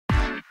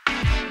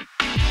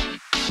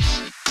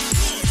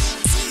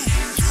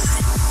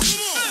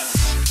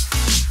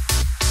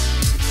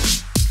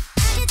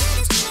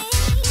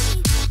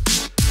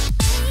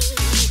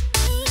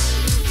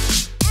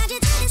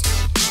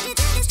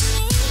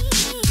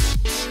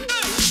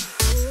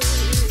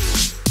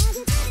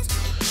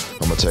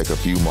take a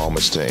few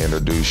moments to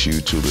introduce you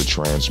to the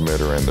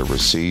transmitter and the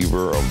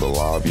receiver of the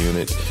live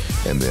unit,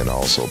 and then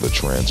also the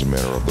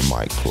transmitter of the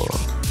mic plug.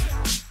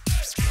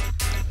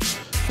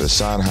 The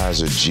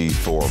Sennheiser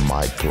G4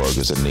 mic plug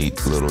is a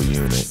neat little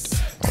unit.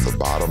 On the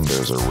bottom,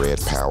 there's a red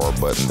power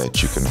button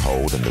that you can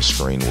hold and the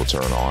screen will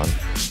turn on.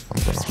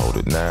 I'm gonna hold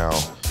it now.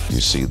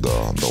 You see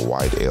the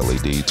white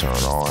LED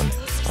turn on.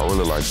 I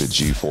really like the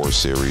G4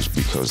 series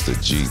because the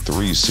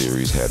G3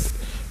 series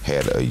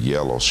had a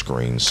yellow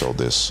screen, so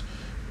this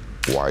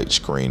white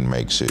screen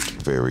makes it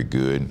very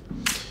good.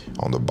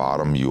 On the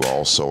bottom, you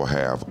also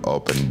have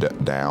up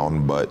and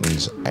down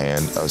buttons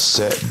and a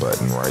set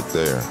button right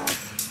there.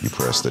 You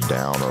press the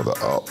down or the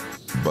up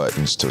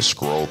buttons to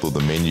scroll through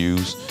the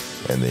menus,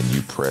 and then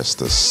you press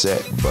the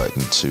set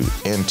button to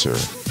enter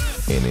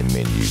any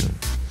menu.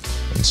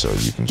 And so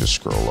you can just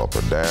scroll up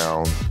or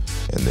down,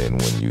 and then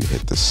when you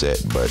hit the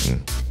set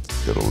button,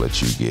 it'll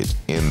let you get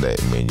in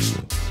that menu.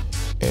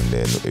 And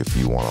then if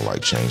you want to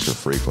like change the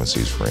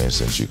frequencies, for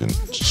instance, you can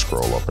just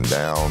scroll up and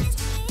down.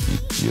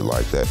 You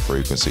like that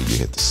frequency, you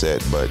hit the set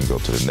button, go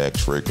to the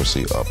next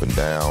frequency, up and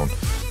down,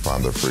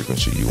 find the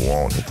frequency you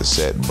want, hit the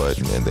set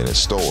button, and then it's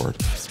stored.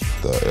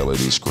 The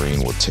LED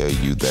screen will tell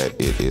you that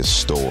it is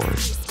stored.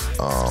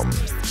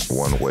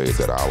 One way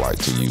that I like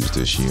to use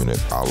this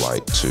unit, I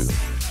like to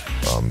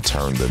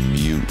turn the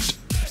mute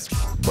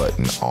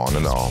button on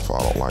and off. I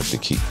don't like to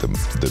keep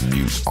the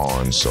mute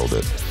on so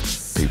that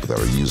people that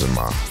are using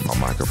my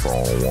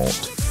microphone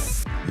won't,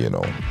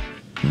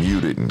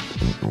 mute it and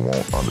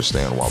won't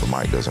understand why the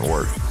mic doesn't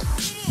work.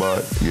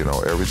 But,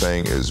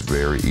 everything is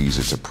very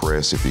easy to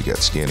press. If you got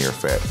skinny or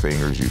fat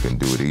fingers, you can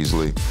do it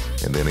easily.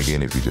 And then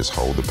again, if you just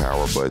hold the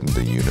power button,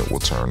 the unit will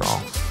turn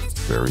off.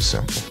 Very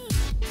simple.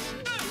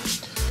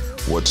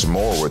 What's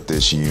more with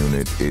this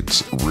unit,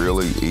 it's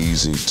really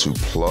easy to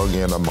plug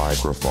in a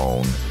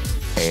microphone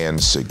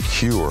and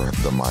secure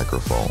the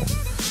microphone.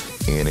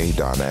 Any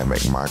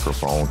dynamic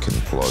microphone can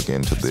plug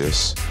into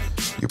this.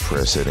 You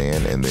press it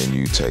in, and then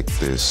you take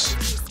this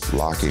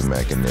locking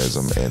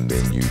mechanism and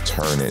then you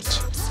turn it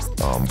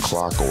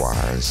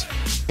clockwise,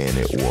 and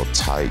it will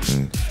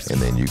tighten,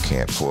 and then you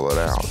can't pull it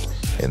out.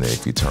 And then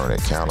if you turn it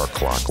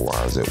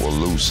counterclockwise, it will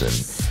loosen.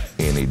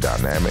 Any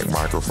dynamic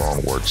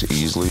microphone works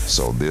easily,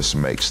 so this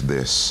makes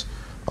this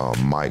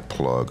mic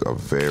plug a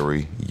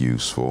very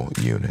useful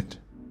unit.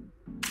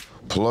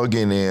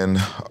 Plugging in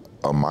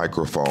a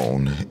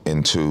microphone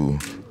into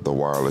the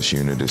wireless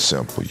unit is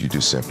simple. You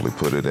just simply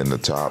put it in the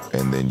top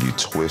and then you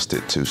twist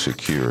it to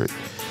secure it.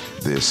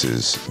 This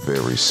is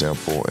very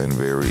simple and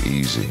very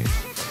easy.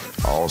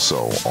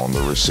 Also, on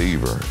the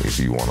receiver, if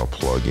you want to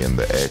plug in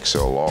the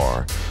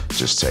XLR,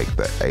 just take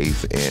the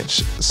 1/8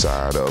 inch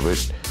side of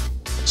it,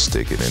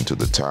 stick it into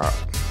the top,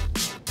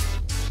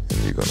 and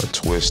you're going to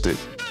twist it,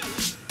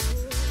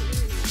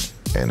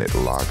 and it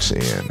locks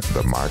in.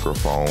 The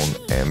microphone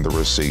and the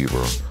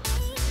receiver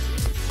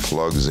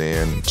plugs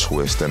in,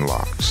 twists, and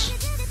locks.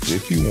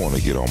 If you want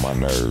to get on my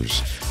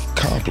nerves,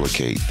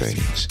 complicate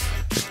things.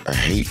 I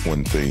hate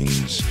when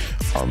things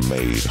are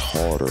made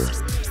harder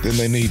than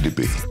they need to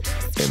be.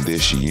 And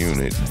this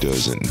unit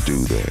doesn't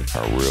do that.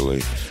 I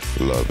really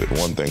love it.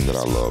 One thing that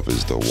I love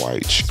is the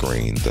white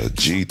screen. The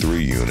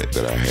G3 unit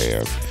that I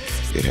have,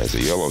 it has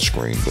a yellow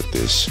screen, but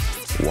this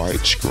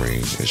white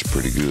screen is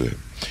pretty good.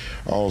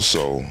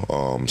 Also,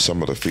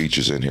 some of the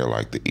features in here,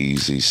 like the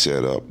easy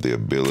setup, the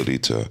ability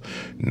to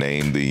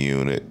name the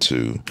unit,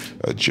 to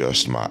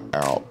adjust my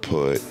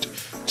output,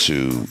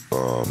 to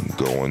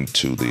go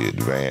into the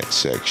advanced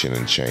section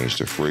and change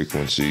the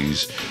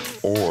frequencies,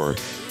 or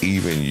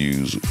even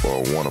use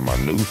one of my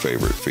new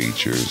favorite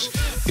features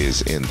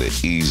is in the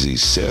easy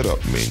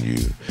setup menu.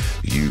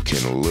 You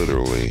can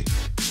literally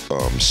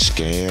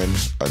scan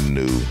a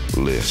new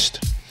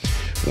list.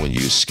 When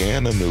you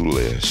scan a new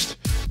list,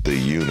 the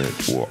unit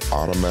will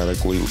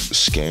automatically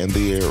scan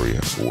the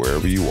area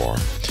wherever you are.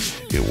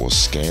 It will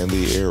scan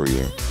the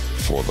area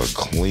for the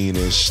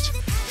cleanest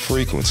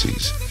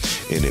frequencies,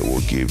 and it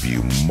will give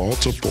you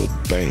multiple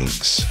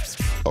banks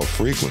of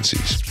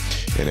frequencies.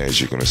 And as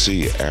you're going to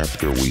see,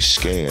 after we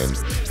scan,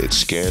 it's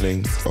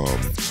scanning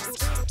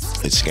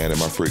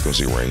my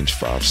frequency range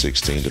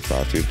 516 to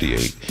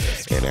 558,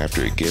 and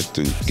after it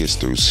gets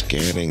through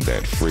scanning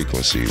that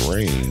frequency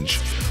range,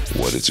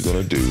 what it's going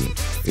to do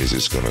is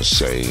it's going to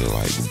say,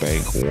 like,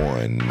 bank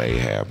 1 may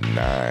have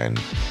 9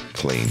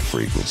 clean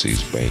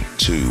frequencies, bank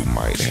 2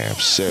 might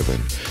have 7,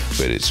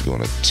 but it's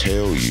going to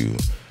tell you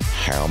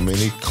how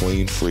many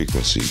clean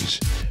frequencies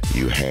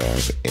you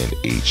have in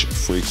each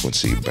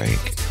frequency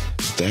bank.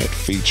 That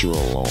feature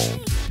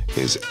alone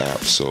is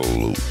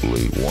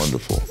absolutely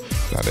wonderful.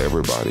 Not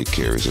everybody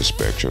carries a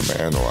spectrum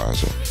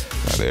analyzer.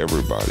 Not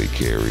everybody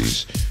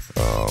carries,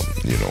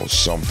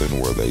 something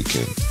where they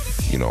can,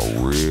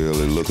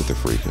 really look at the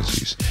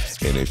frequencies.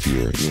 And if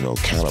you're,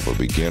 kind of a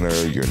beginner,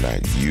 you're not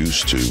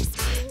used to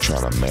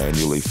trying to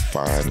manually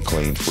find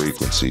clean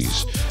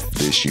frequencies,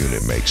 this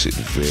unit makes it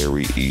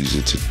very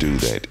easy to do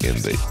that in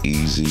the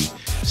easy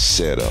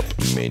setup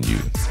menu.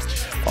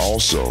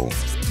 Also,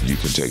 you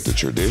can take the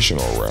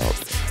traditional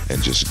route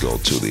and just go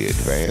to the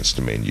advanced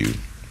menu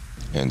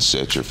and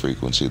set your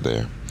frequency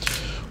there.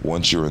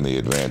 Once you're in the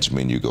advanced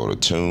menu, go to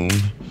tune,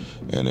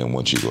 and then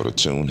once you go to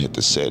tune, hit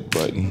the set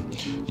button.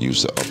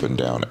 Use the up and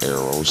down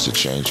arrows to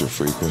change your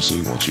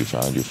frequency. Once you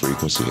find your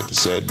frequency, hit the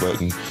set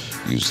button.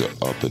 Use the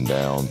up and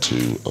down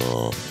to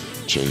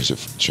change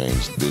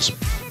this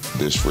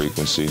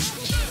frequency.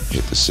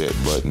 Hit the set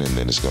button, and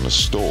then it's going to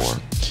store.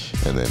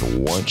 And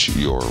then once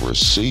your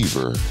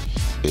receiver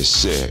is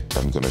set,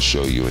 I'm going to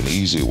show you an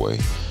easy way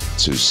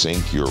to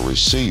sync your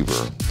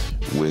receiver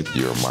with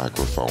your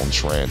microphone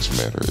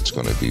transmitter. It's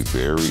going to be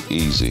very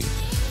easy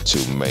to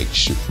make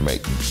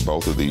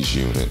both of these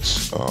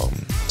units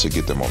to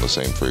get them on the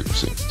same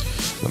frequency.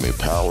 Let me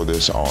power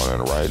this on,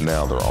 and right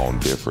now they're on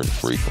different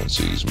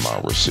frequencies. My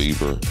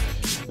receiver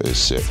is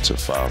set to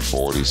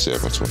 540,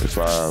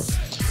 725,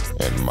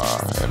 and my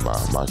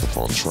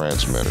microphone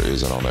transmitter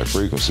isn't on that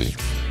frequency.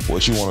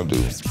 What you want to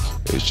do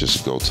is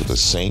just go to the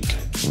sync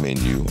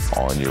menu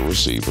on your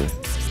receiver,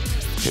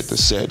 hit the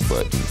set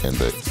button, and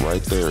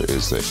right there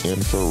is the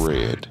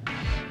infrared.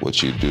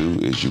 What you do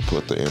is you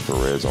put the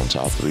infrareds on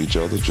top of each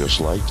other just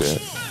like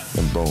that,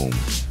 and boom,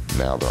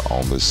 now they're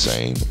on the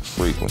same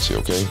frequency,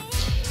 okay?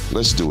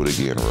 Let's do it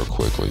again real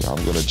quickly.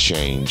 I'm gonna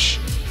change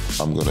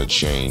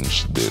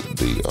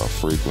the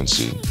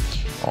frequency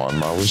on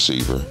my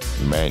receiver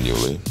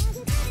manually.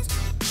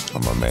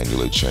 I'm gonna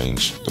manually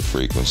change the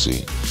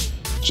frequency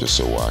just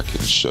so I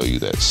can show you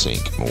that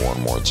sync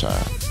one more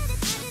time.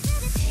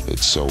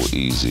 It's so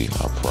easy,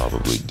 I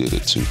probably did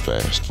it too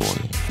fast for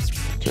you,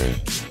 okay?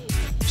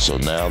 So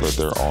now that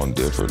they're on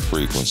different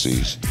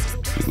frequencies,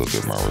 you look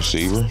at my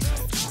receiver, I'm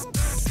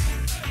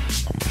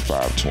at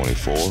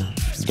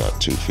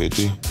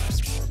 524.250,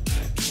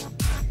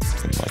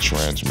 and my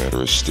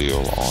transmitter is still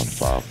on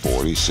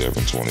 540,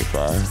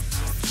 725.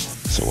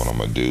 So what I'm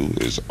gonna do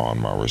is on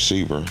my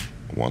receiver,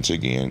 once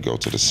again, go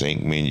to the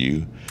sync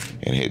menu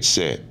and hit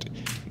set.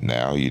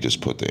 Now you just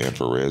put the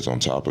infrareds on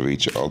top of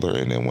each other,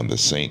 and then when the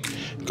sync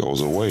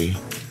goes away,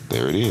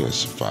 there it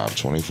is,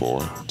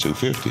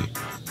 524.250.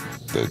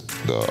 The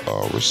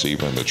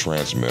receiver and the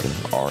transmitter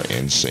are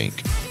in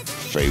sync.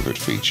 Favorite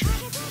feature.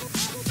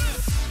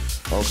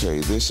 Okay,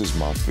 this is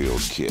my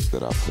field kit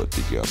that I put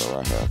together.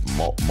 I have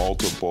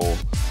multiple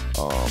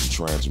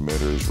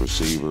transmitters,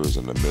 receivers.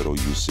 In the middle,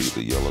 you see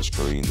the yellow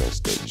screen. That's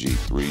that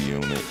G3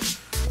 unit.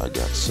 I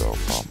got some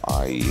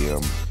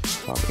IEM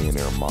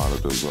in-ear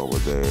monitors over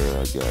there.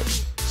 I got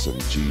some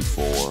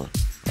G4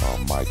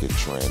 mic and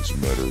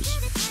transmitters.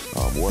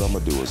 What I'm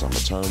gonna do is I'm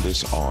gonna turn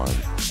this on,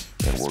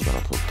 and we're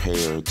gonna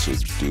prepare to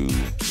do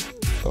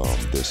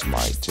this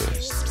mic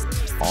test.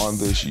 On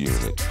this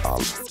unit, I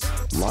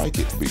like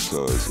it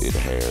because it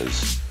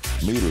has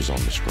meters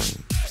on the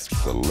screen.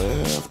 The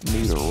left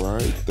meter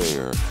right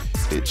there,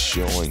 it's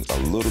showing a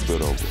little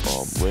bit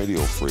of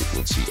radio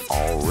frequency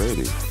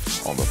already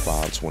on the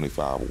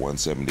 525,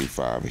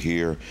 175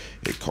 here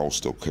in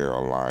Coastal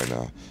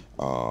Carolina.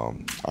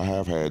 I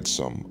have had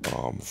some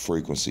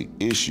frequency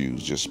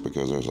issues just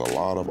because there's a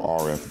lot of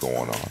RF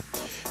going on.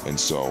 And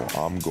so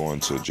I'm going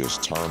to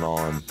just turn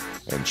on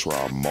and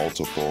try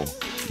multiple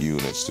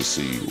units to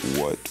see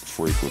what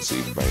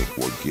frequency bank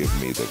will give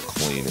me the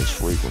cleanest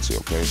frequency,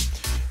 okay?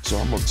 So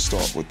I'm gonna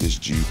start with this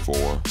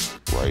G4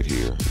 right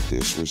here,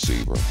 this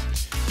receiver.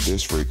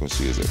 This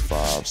frequency is at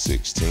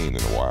 516,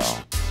 and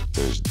wow,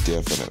 there's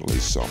definitely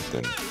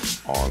something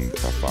on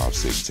a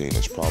 516.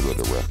 It's probably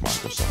the ref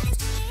mic or something.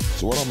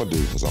 So what I'm gonna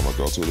do is I'm gonna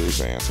go to the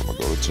advanced, I'm gonna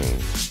go to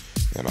tune,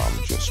 and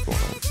I'm just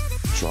gonna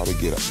try to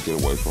get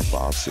away from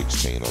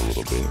 516 a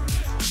little bit.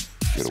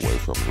 Get away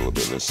from it a little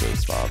bit. Let's say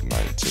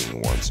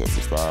 519,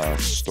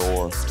 175.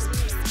 Store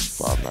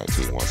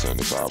 519,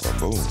 175, and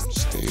boom,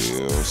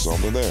 still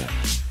something there.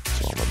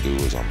 So what I'm gonna do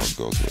is I'm gonna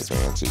go to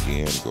advanced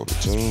again, go to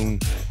tune.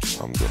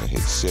 I'm gonna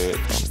hit set.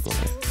 I'm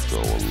gonna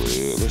go a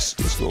little. Let's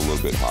go a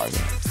little bit higher.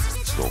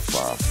 Let's go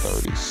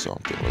 530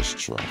 something. Let's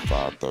try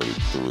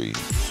 533,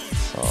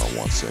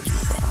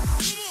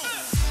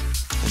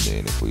 175. And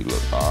then if we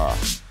look,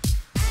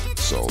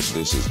 so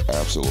this is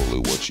absolutely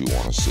what you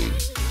want to see.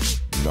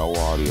 No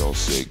audio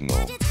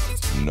signal,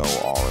 no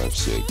RF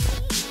signal.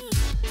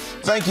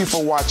 Thank you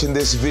for watching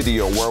this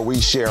video where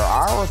we share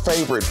our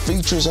favorite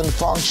features and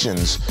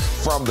functions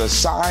from the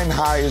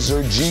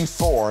Sennheiser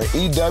G4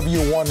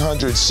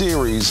 EW100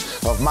 series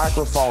of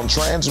microphone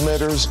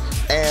transmitters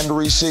and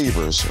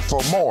receivers.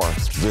 For more,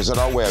 visit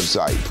our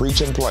website,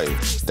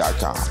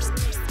 preachandplay.com.